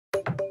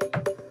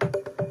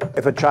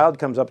If a child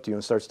comes up to you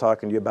and starts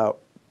talking to you about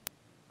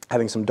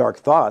having some dark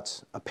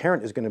thoughts, a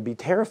parent is going to be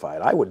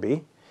terrified. I would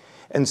be.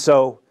 And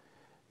so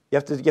you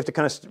have to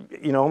kind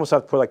of, almost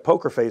have to put like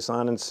poker face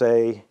on and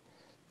say,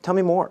 tell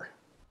me more.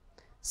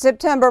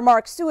 September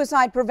marks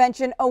Suicide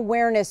Prevention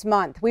Awareness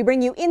Month. We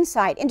bring you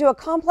insight into a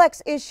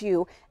complex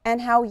issue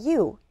and how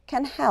you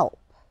can help.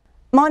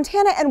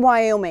 Montana and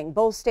Wyoming,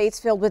 both states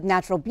filled with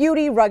natural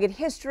beauty, rugged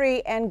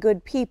history, and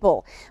good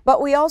people.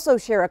 But we also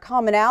share a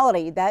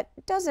commonality that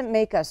doesn't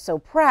make us so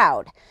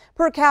proud.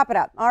 Per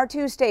capita, our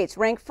two states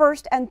rank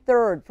first and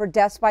third for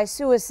deaths by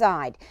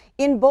suicide.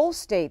 In both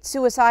states,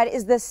 suicide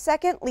is the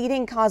second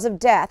leading cause of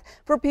death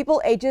for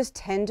people ages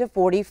 10 to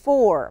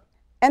 44.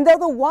 And though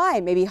the why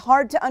may be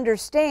hard to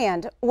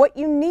understand, what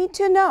you need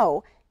to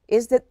know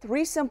is that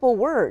 3 simple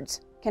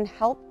words can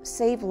help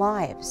save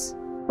lives.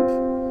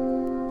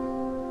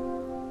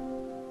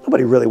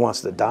 Nobody really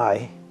wants to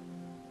die.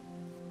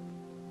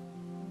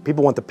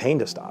 People want the pain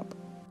to stop.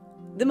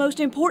 The most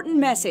important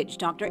message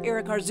Dr.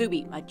 Eric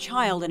Arzubi, a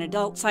child and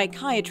adult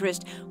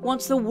psychiatrist,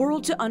 wants the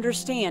world to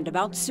understand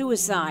about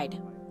suicide.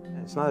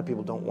 It's not that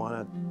people don't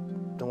want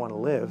to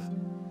live.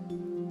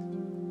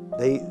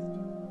 A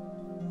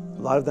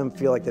lot of them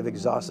feel like they've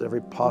exhausted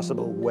every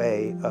possible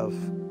way of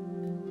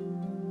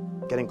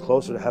getting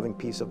closer to having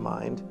peace of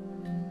mind,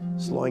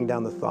 slowing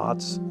down the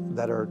thoughts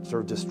that are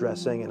sort of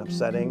distressing and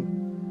upsetting.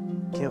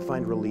 Can't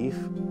find relief,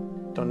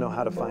 don't know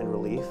how to find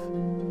relief,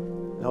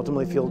 and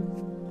ultimately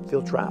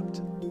feel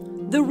trapped.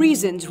 The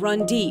reasons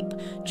run deep: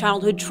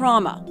 childhood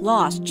trauma,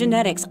 loss,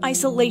 genetics,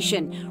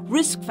 isolation,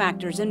 risk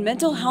factors, and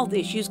mental health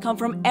issues come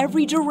from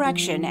every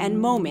direction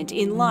and moment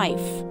in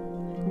life.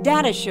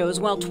 Data shows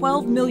while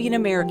 12 million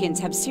Americans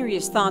have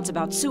serious thoughts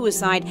about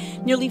suicide,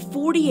 nearly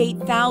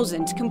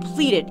 48,000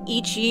 complete it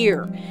each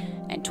year.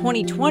 And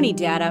 2020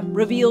 data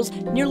reveals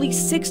nearly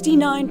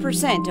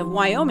 69% of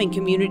Wyoming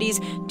communities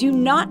do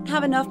not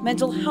have enough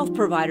mental health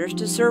providers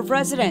to serve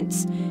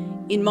residents.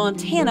 In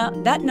Montana,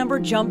 that number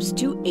jumps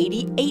to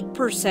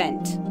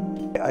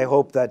 88%. I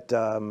hope that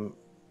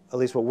at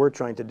least what we're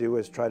trying to do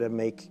is try to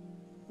make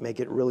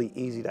it really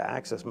easy to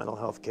access mental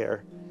health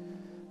care,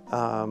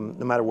 no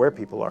matter where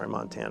people are in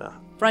Montana.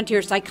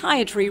 Frontier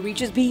Psychiatry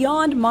reaches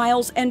beyond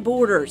miles and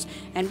borders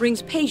and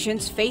brings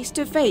patients face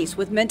to face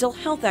with mental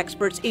health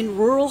experts in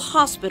rural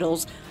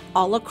hospitals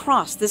all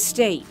across the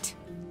state.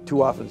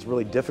 Too often it's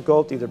really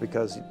difficult, either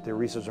because the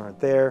resources aren't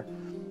there,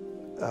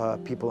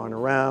 people aren't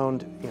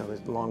around,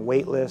 there's a long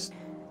wait list.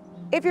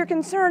 If you're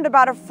concerned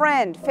about a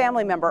friend,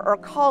 family member, or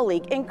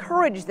colleague,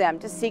 encourage them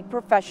to seek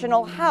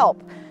professional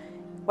help,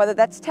 whether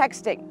that's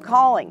texting,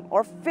 calling,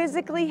 or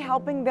physically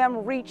helping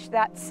them reach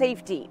that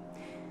safety.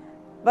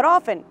 But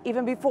often,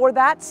 even before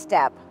that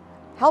step,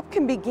 help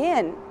can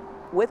begin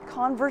with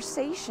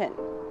conversation.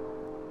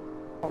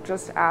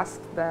 Just ask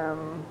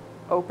them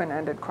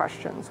open-ended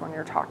questions when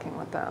you're talking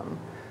with them.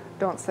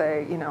 Don't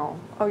say,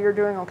 oh, you're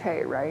doing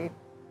okay, right?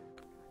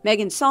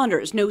 Megan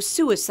Saunders knows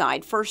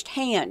suicide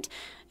firsthand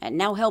and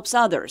now helps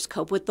others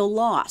cope with the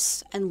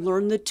loss and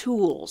learn the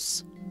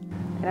tools.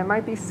 And it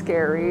might be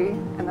scary,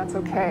 and that's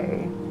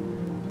okay,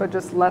 but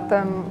just let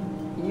them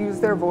use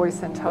their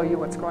voice and tell you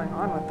what's going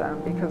on with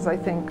them, because I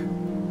think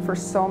for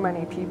so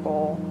many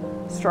people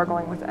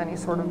struggling with any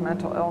sort of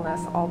mental illness,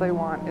 all they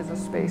want is a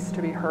space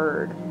to be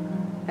heard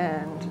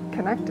and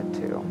connected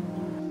to.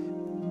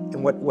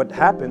 And what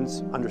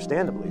happens,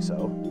 understandably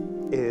so,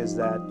 is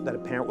that a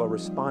parent will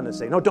respond and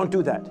say, no, don't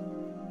do that.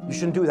 You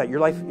shouldn't do that. Your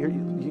life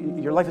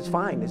is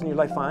fine. Isn't your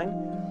life fine?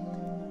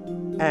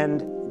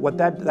 And what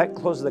that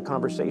closes the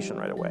conversation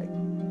right away,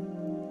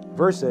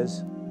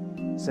 versus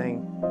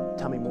saying,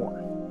 tell me more,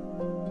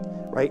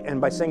 right?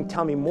 And by saying,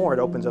 tell me more, it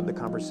opens up the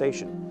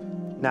conversation.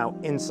 Now,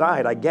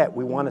 inside,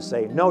 we want to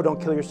say, no,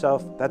 don't kill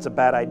yourself. That's a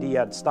bad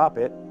idea. Stop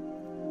it.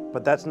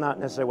 But that's not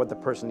necessarily what the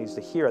person needs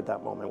to hear at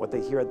that moment. What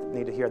they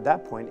need to hear at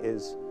that point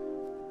is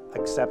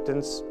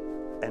acceptance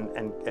and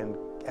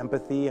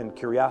empathy and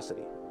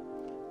curiosity.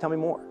 Tell me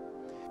more.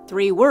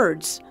 3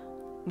 words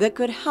that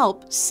could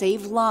help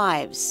save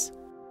lives.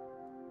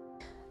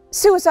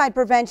 Suicide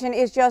prevention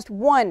is just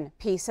one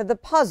piece of the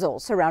puzzle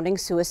surrounding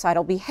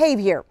suicidal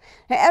behavior.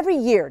 Now, every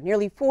year,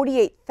 nearly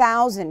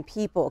 48,000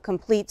 people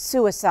complete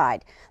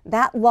suicide.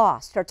 That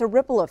loss starts a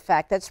ripple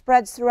effect that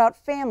spreads throughout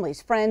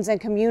families, friends,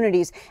 and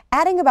communities,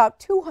 adding about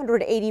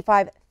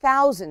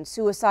 285,000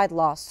 suicide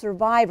loss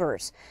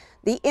survivors.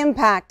 The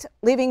impact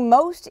leaving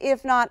most,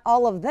 if not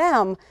all of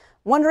them,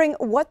 wondering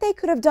what they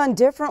could have done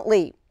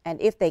differently and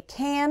if they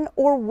can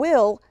or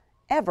will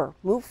ever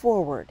move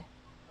forward.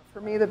 For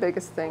me, the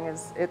biggest thing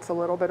is it's a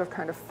little bit of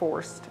kind of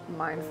forced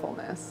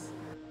mindfulness.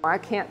 I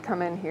can't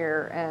come in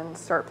here and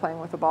start playing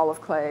with a ball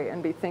of clay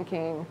and be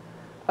thinking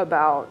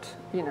about,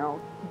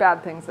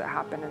 bad things that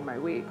happen in my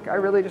week. I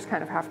really just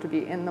kind of have to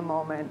be in the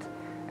moment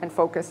and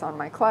focus on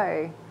my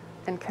clay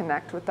and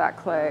connect with that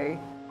clay.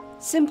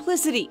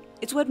 Simplicity.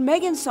 It's what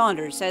Megan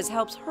Saunders says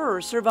helps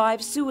her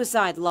survive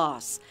suicide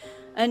loss.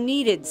 A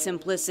needed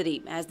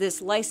simplicity, as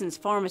this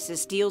licensed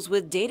pharmacist deals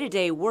with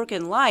day-to-day work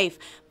and life,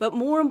 but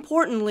more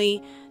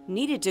importantly,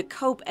 needed to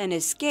cope and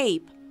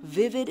escape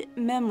vivid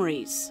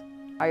memories.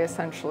 I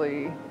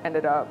essentially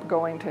ended up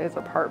going to his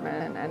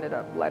apartment and ended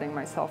up letting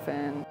myself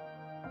in.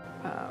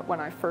 When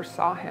I first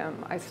saw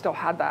him, I still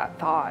had that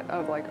thought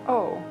of like,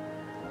 oh,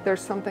 there's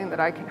something that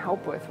I can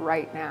help with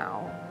right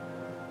now.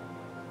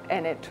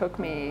 And it took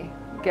me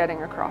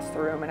getting across the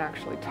room and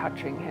actually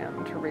touching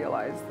him to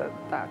realize that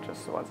that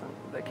just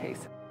wasn't the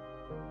case.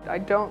 I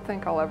don't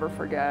think I'll ever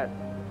forget.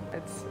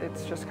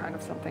 It's just kind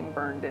of something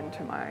burned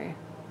into my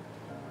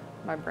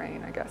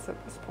brain, I guess,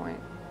 at this point.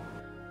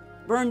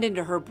 Burned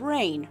into her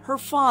brain, her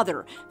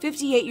father,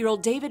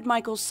 58-year-old David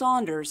Michael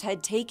Saunders,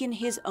 had taken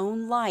his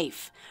own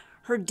life.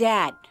 Her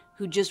dad,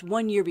 who just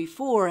 1 year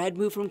before had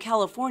moved from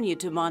California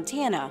to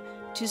Montana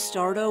to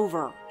start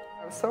over.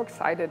 I was so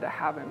excited to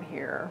have him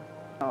here.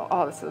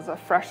 Oh, this is a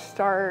fresh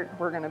start.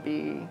 We're going to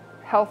be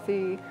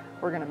healthy.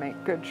 We're going to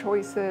make good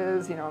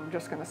choices. You know, I'm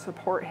just going to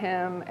support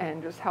him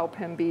and just help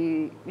him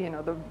be, you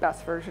know, the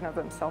best version of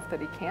himself that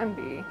he can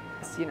be.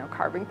 You know,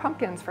 carving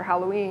pumpkins for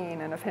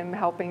Halloween and of him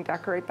helping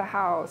decorate the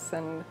house.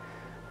 And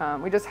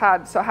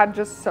I had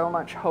just so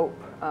much hope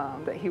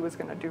that he was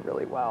going to do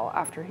really well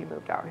after he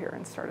moved out here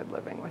and started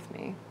living with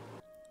me.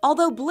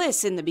 Although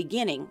bliss in the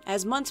beginning,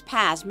 as months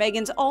passed,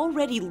 Megan's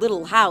already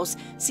little house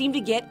seemed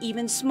to get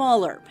even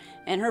smaller,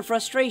 and her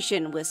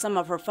frustration with some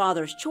of her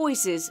father's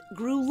choices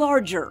grew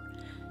larger.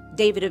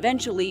 David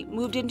eventually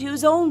moved into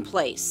his own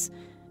place,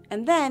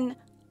 and then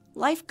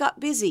life got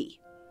busy.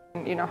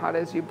 You know how it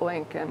is, you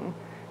blink and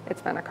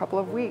it's been a couple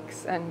of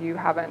weeks and you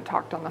haven't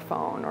talked on the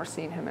phone or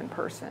seen him in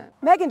person.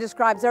 Megan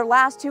describes their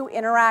last two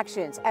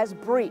interactions as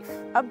brief,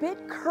 a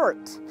bit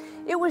curt.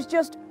 It was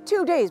just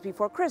 2 days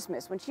before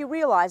Christmas when she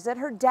realized that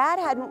her dad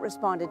hadn't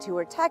responded to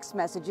her text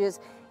messages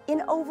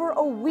in over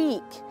a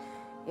week.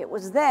 It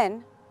was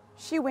then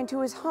she went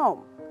to his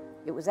home.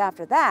 It was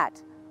after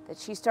that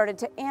she started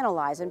to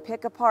analyze and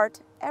pick apart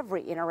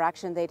every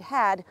interaction they'd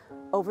had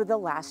over the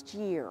last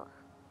year.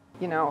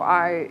 You know,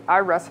 I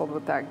wrestled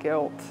with that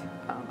guilt.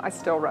 I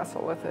still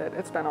wrestle with it.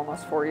 It's been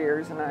almost 4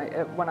 years,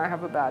 and when I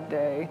have a bad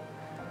day,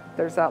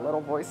 there's that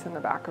little voice in the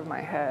back of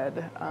my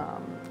head,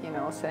 you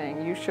know,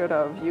 saying, you should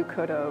have, you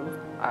could have.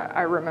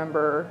 I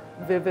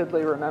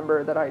vividly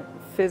remember that I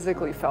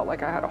physically felt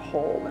like I had a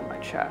hole in my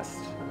chest.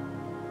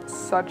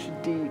 Such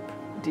deep,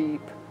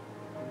 deep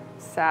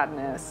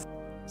sadness.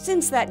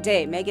 Since that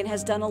day, Megan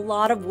has done a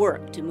lot of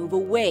work to move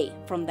away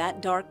from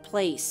that dark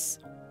place.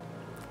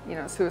 You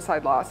know,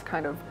 suicide loss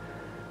kind of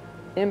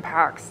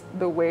impacts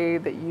the way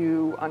that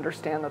you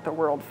understand that the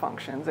world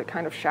functions. It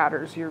kind of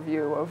shatters your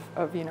view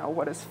of you know,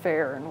 what is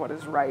fair and what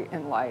is right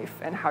in life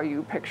and how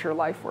you picture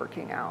life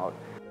working out.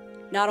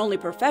 Not only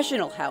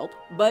professional help,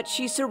 but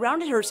she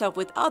surrounded herself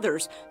with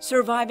others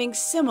surviving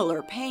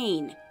similar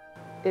pain.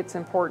 It's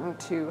important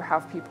to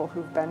have people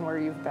who've been where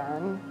you've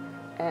been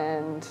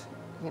and,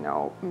 you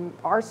know,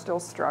 are still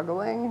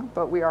struggling,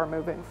 but we are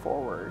moving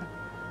forward.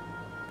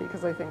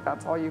 Because I think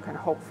that's all you can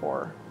hope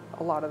for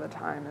a lot of the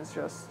time is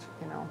just,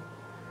 you know,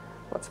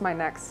 what's my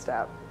next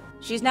step?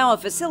 She's now a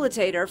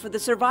facilitator for the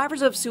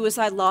Survivors of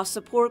Suicide Loss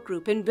support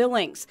group in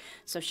Billings,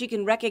 so she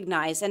can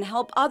recognize and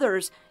help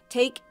others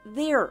take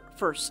their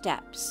first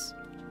steps.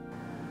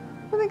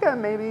 I think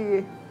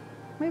maybe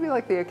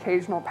like the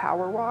occasional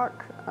power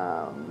walk,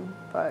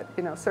 but,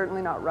 you know,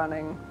 certainly not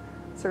running,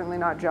 certainly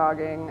not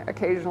jogging,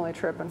 occasionally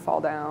trip and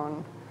fall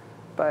down,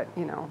 but,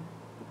 you know,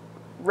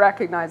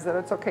 recognize that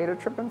it's okay to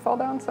trip and fall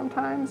down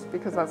sometimes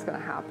because that's going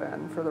to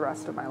happen for the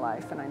rest of my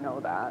life, and I know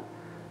that.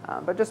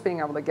 But just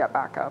being able to get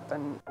back up.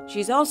 And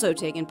she's also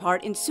taken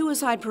part in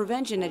suicide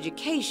prevention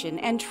education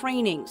and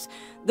trainings,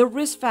 the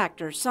risk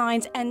factors,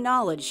 signs, and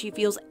knowledge she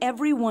feels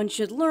everyone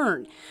should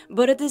learn,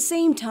 but at the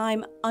same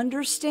time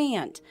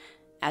understand.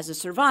 As a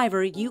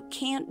survivor, you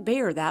can't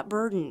bear that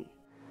burden.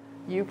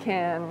 You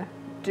can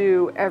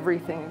do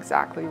everything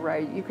exactly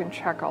right. You can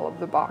check all of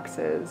the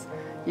boxes.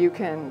 You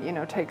can, you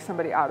know, take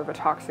somebody out of a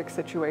toxic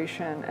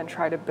situation and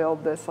try to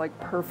build this like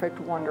perfect,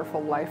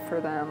 wonderful life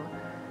for them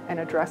and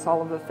address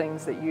all of the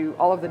things that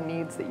all of the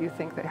needs that you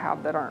think they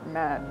have that aren't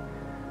met.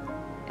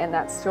 And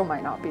that still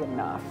might not be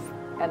enough.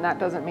 And that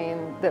doesn't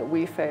mean that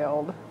we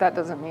failed. That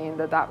doesn't mean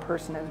that that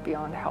person is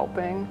beyond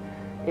helping.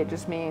 It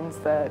just means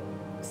that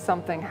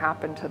something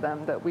happened to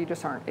them that we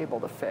just aren't able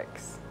to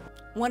fix.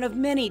 One of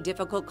many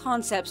difficult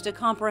concepts to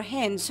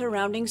comprehend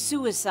surrounding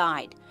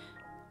suicide,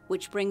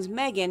 which brings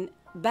Megan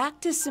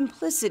back to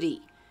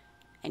simplicity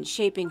and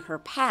shaping her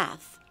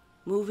path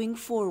moving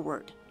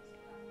forward.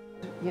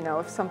 You know,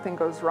 if something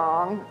goes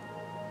wrong,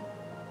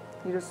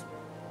 you just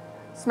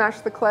smash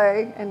the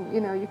clay and,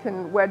 you know, you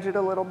can wedge it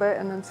a little bit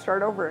and then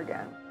start over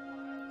again.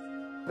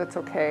 It's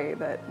okay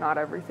that not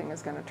everything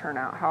is going to turn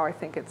out how I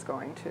think it's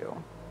going to,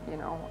 you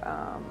know,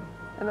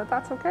 and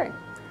that's okay,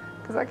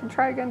 because I can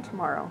try again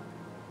tomorrow.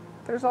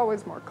 There's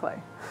always more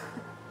clay.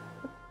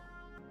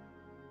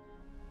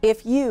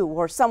 If you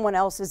or someone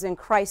else is in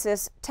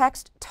crisis,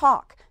 text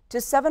TALK to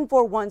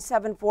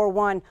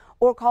 741-741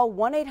 or call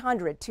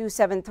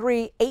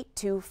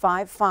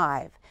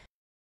 1-800-273-8255.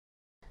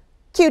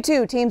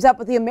 Q2 teams up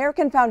with the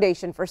American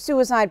Foundation for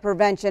Suicide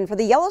Prevention for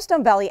the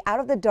Yellowstone Valley Out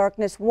of the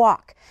Darkness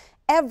Walk.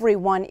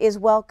 everyone is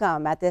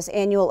welcome at this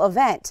annual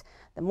event.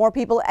 The more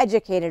people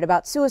educated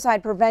about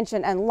suicide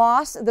prevention and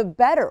loss, the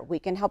better we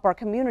can help our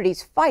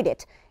communities fight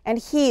it and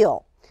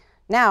heal.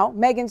 Now,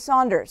 Megan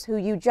Saunders, who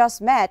you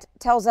just met,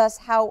 tells us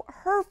how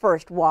her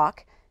first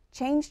walk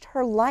changed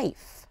her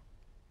life.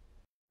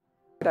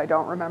 I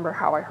don't remember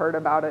how I heard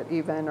about it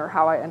even, or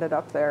how I ended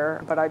up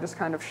there, but I just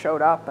kind of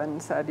showed up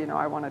and said, you know,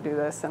 I want to do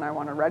this and I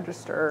want to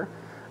register.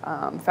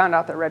 Found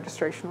out that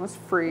registration was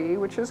free,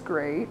 which is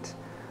great.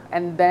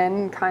 And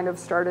then kind of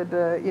started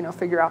to, you know,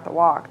 figure out the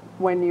walk.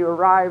 When you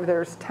arrive,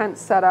 there's tents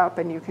set up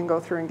and you can go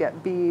through and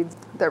get beads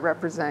that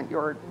represent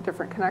your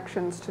different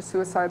connections to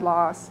suicide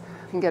loss.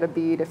 You can get a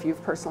bead if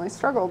you've personally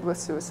struggled with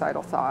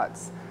suicidal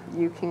thoughts.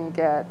 You can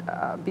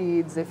get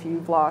beads if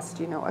you've lost,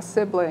 you know, a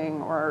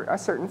sibling or a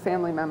certain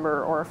family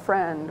member or a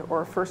friend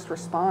or a first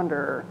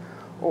responder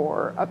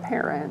or a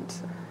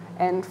parent.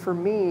 And for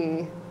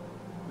me,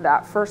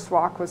 that first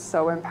walk was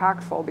so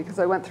impactful because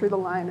I went through the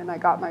line and I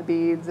got my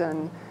beads,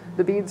 and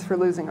the beads for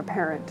losing a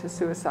parent to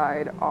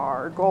suicide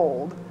are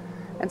gold.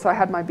 And so I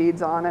had my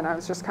beads on and I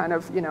was just kind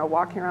of, you know,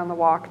 walking around the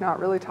walk, not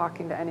really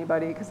talking to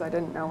anybody because I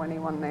didn't know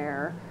anyone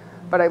there.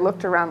 But I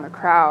looked around the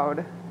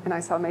crowd and I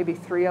saw maybe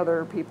 4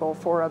 other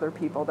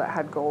people that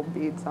had gold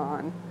beads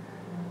on.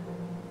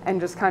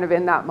 And just kind of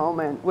in that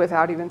moment,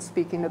 without even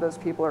speaking to those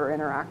people or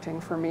interacting,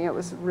 for me it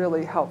was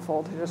really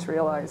helpful to just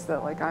realize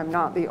that, like, I'm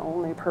not the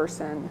only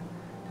person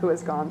who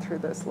has gone through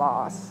this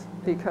loss,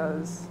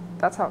 because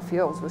that's how it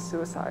feels with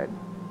suicide.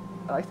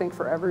 I think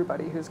for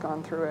everybody who's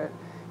gone through it,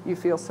 you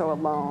feel so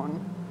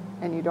alone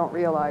and you don't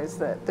realize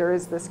that there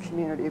is this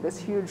community, this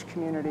huge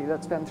community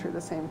that's been through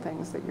the same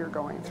things that you're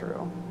going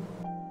through.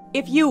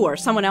 If you or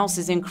someone else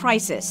is in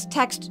crisis,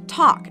 text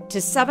TALK to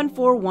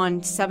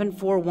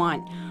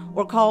 741-741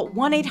 or call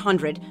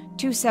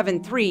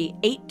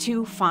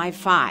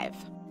 1-800-273-8255.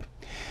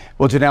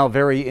 Well, Janelle,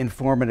 very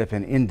informative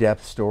and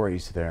in-depth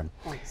stories there.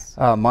 Thanks.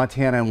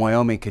 Montana and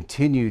Wyoming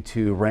continue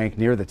to rank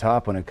near the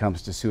top when it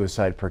comes to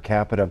suicide per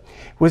capita.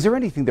 Was there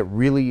anything that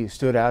really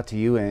stood out to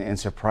you and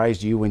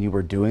surprised you when you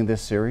were doing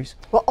this series?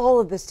 Well,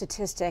 all of the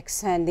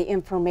statistics and the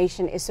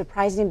information is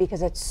surprising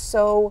because it's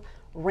so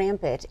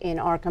rampant in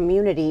our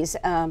communities.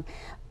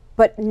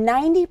 But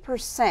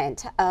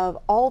 90% of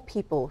all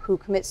people who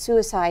commit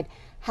suicide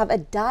have a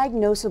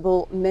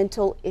diagnosable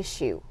mental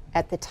issue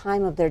at the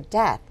time of their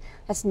death.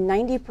 That's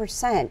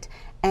 90%,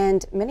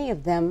 and many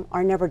of them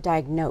are never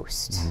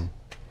diagnosed. Mm-hmm.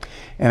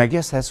 And I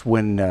guess that's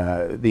when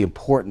the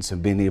importance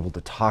of being able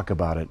to talk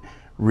about it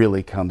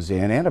really comes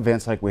in, and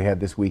events like we had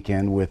this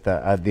weekend with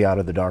the Out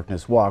of the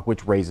Darkness Walk,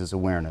 which raises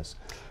awareness.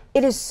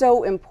 It is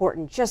so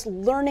important, just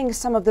learning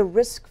some of the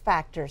risk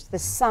factors, the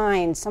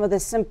signs, some of the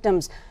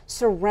symptoms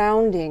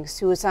surrounding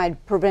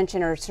suicide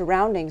prevention or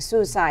surrounding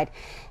suicide.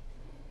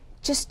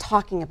 Just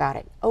talking about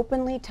it,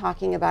 openly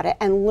talking about it,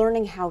 and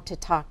learning how to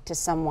talk to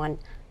someone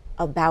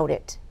about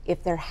it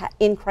if they're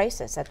in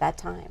crisis at that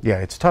time. Yeah,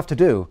 it's tough to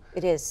do.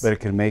 It is. But it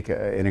can make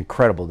an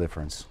incredible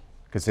difference.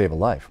 It could save a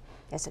life.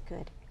 Yes, it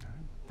could.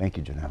 Thank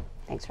you, Janelle.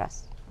 Thanks,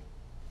 Russ.